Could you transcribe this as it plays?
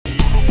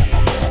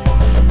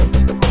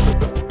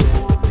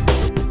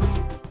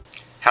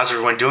How's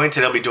everyone doing?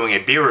 Today I'll be doing a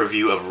beer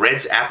review of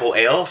Red's Apple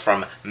Ale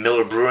from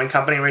Miller Brewing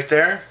Company right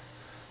there.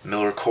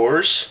 Miller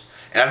Coors.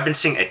 And I've been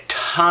seeing a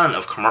ton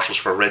of commercials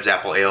for Red's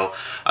Apple Ale,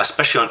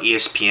 especially on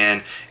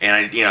ESPN,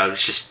 and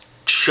it's just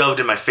shoved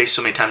in my face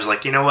so many times,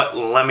 like, you know what,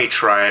 let me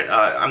try it.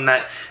 I'm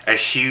not a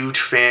huge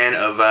fan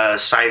of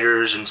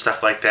ciders and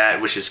stuff like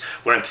that, which is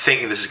what I'm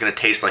thinking this is going to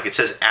taste like. It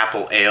says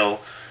Apple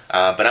Ale,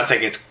 but I'm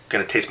thinking it's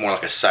going to taste more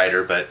like a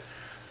cider, but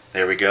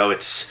there we go.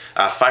 It's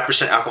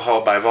 5%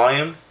 alcohol by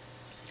volume,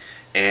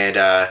 and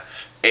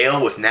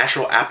ale with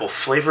natural apple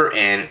flavor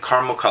and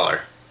caramel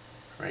color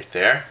right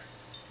there.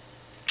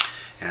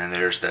 And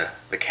there's the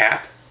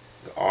cap,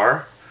 the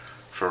R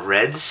for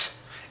Red's,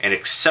 and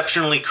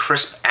exceptionally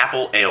crisp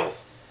apple ale.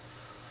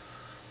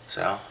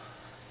 So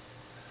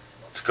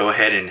let's go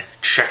ahead and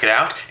check it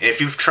out. And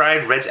if you've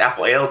tried Red's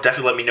Apple Ale,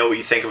 definitely let me know what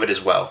you think of it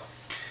as well.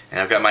 And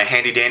I've got my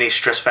handy dandy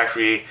Stress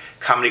Factory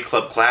Comedy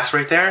Club glass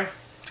right there.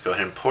 Let's go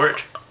ahead and pour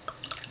it.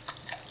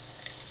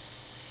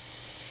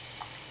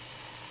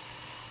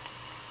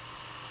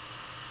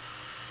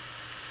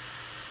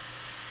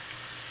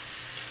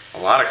 A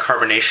lot of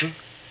carbonation.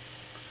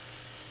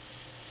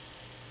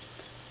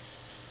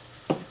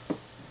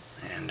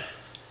 And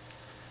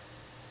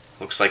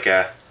looks like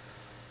a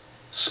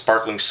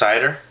sparkling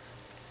cider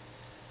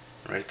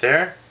right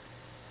there.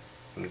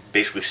 You can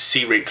basically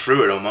see right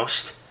through it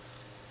almost.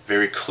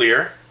 Very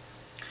clear.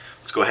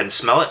 Let's go ahead and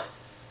smell it.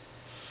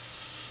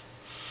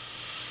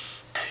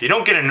 You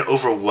don't get an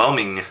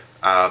overwhelming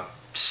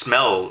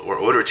smell or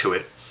odor to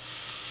it.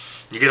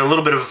 You get a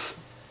little bit of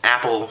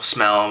apple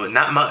smell,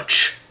 not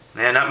much.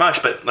 Man, not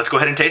much, but let's go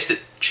ahead and taste it.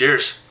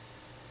 Cheers.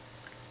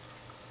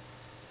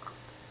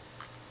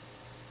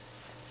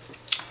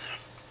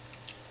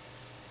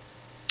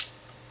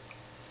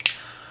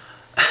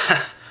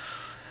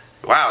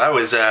 Wow, that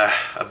was a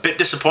bit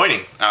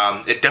disappointing.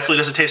 It definitely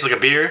doesn't taste like a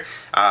beer.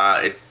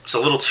 It's a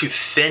little too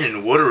thin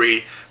and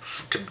watery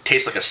to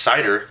taste like a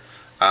cider.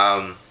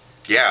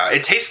 Yeah,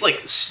 it tastes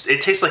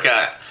like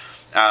a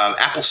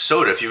apple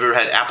soda. If you've ever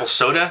had apple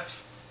soda,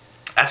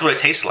 that's what it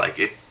tastes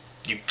like.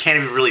 You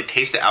can't even really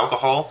taste the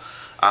alcohol.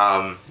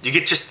 You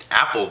get just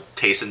apple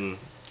taste, and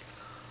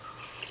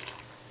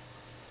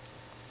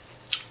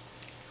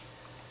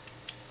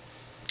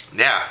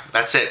yeah,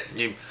 that's it.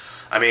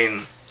 I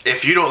mean,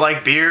 if you don't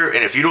like beer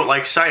and if you don't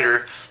like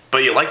cider,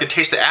 but you like the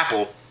taste of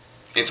apple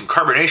and some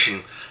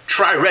carbonation,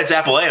 try Red's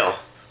Apple Ale.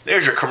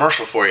 There's your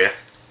commercial for you.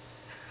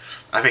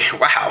 I mean,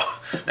 wow,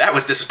 that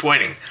was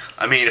disappointing.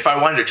 I mean, if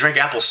I wanted to drink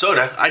apple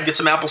soda, I'd get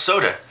some apple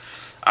soda.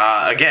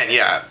 Again,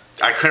 yeah,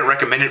 I couldn't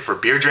recommend it for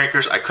beer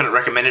drinkers. I couldn't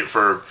recommend it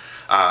for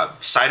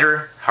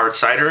cider, hard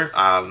cider.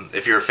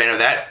 If you're a fan of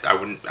that,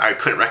 I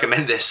couldn't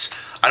recommend this.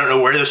 I don't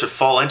know where this would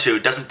fall into.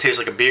 It doesn't taste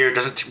like a beer. It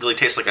doesn't really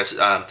taste like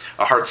a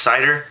hard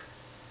cider.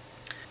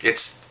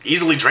 It's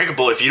easily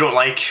drinkable if you don't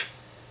like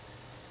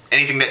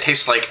anything that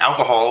tastes like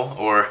alcohol,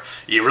 or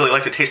you really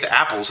like the taste of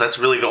apples. That's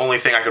really the only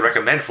thing I could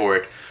recommend for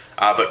it.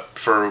 But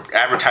for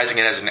advertising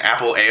it as an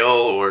apple ale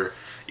or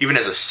even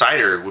as a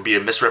cider would be a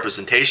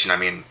misrepresentation. I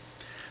mean,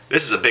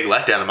 this is a big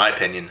letdown in my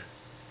opinion.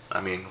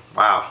 I mean,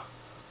 wow.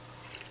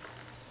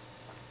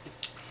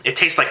 It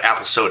tastes like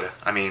apple soda.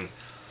 I mean,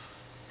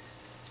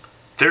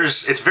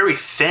 it's very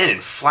thin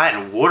and flat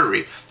and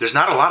watery. There's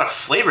not a lot of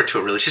flavor to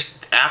it really. It's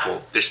just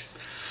apple. It's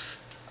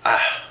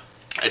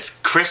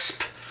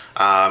crisp.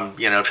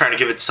 Trying to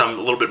give it a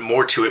little bit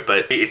more to it,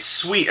 but it's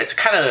sweet. It's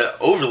kind of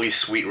overly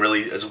sweet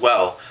really as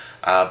well.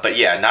 But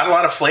yeah, not a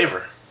lot of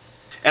flavor.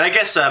 And I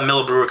guess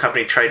Miller Brewing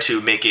Company tried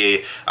to make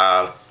a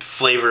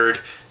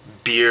flavored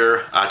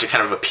beer to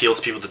kind of appeal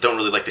to people that don't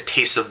really like the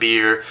taste of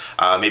beer,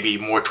 maybe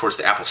more towards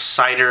the apple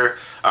cider,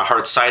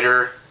 hard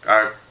cider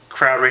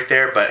crowd right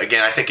there. But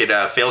again, I think it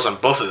fails on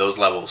both of those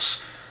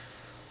levels.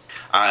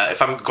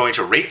 If I'm going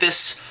to rate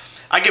this,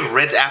 I give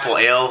Red's Apple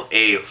Ale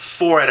a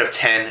 4 out of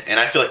 10, and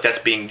I feel like that's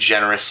being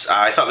generous.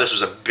 I thought this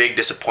was a big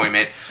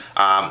disappointment.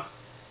 I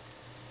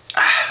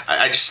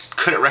just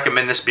couldn't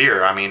recommend this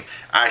beer. I mean,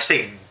 I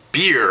say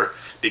beer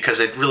because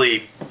it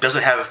really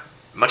doesn't have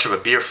much of a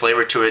beer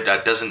flavor to it.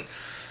 Doesn't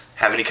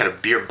have any kind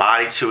of beer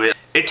body to it.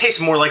 It tastes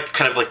more like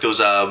kind of like those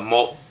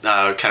malt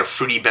kind of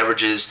fruity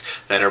beverages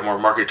that are more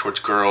marketed towards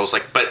girls.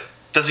 But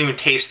doesn't even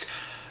taste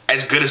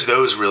as good as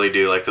those really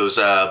do, like those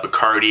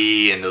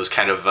Bacardi and those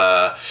kind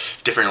of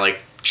different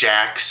like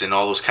Jacks and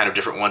all those kind of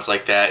different ones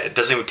like that. It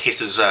doesn't even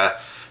taste as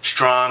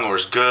strong or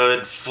as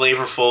good,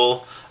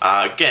 flavorful.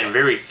 Again,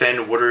 very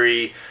thin,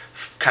 watery,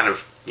 kind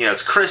of,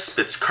 it's crisp,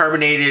 it's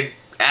carbonated,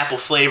 apple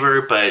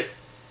flavor, but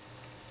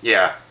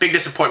yeah, big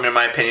disappointment in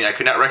my opinion. I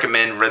could not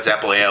recommend Red's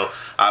Apple Ale.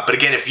 But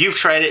again, if you've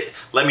tried it,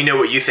 let me know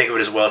what you think of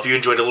it as well. If you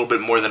enjoyed it a little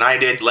bit more than I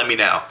did, let me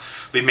know.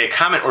 Leave me a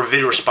comment or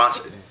video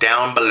response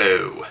down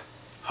below.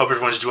 Hope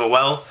everyone's doing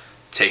well.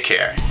 Take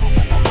care.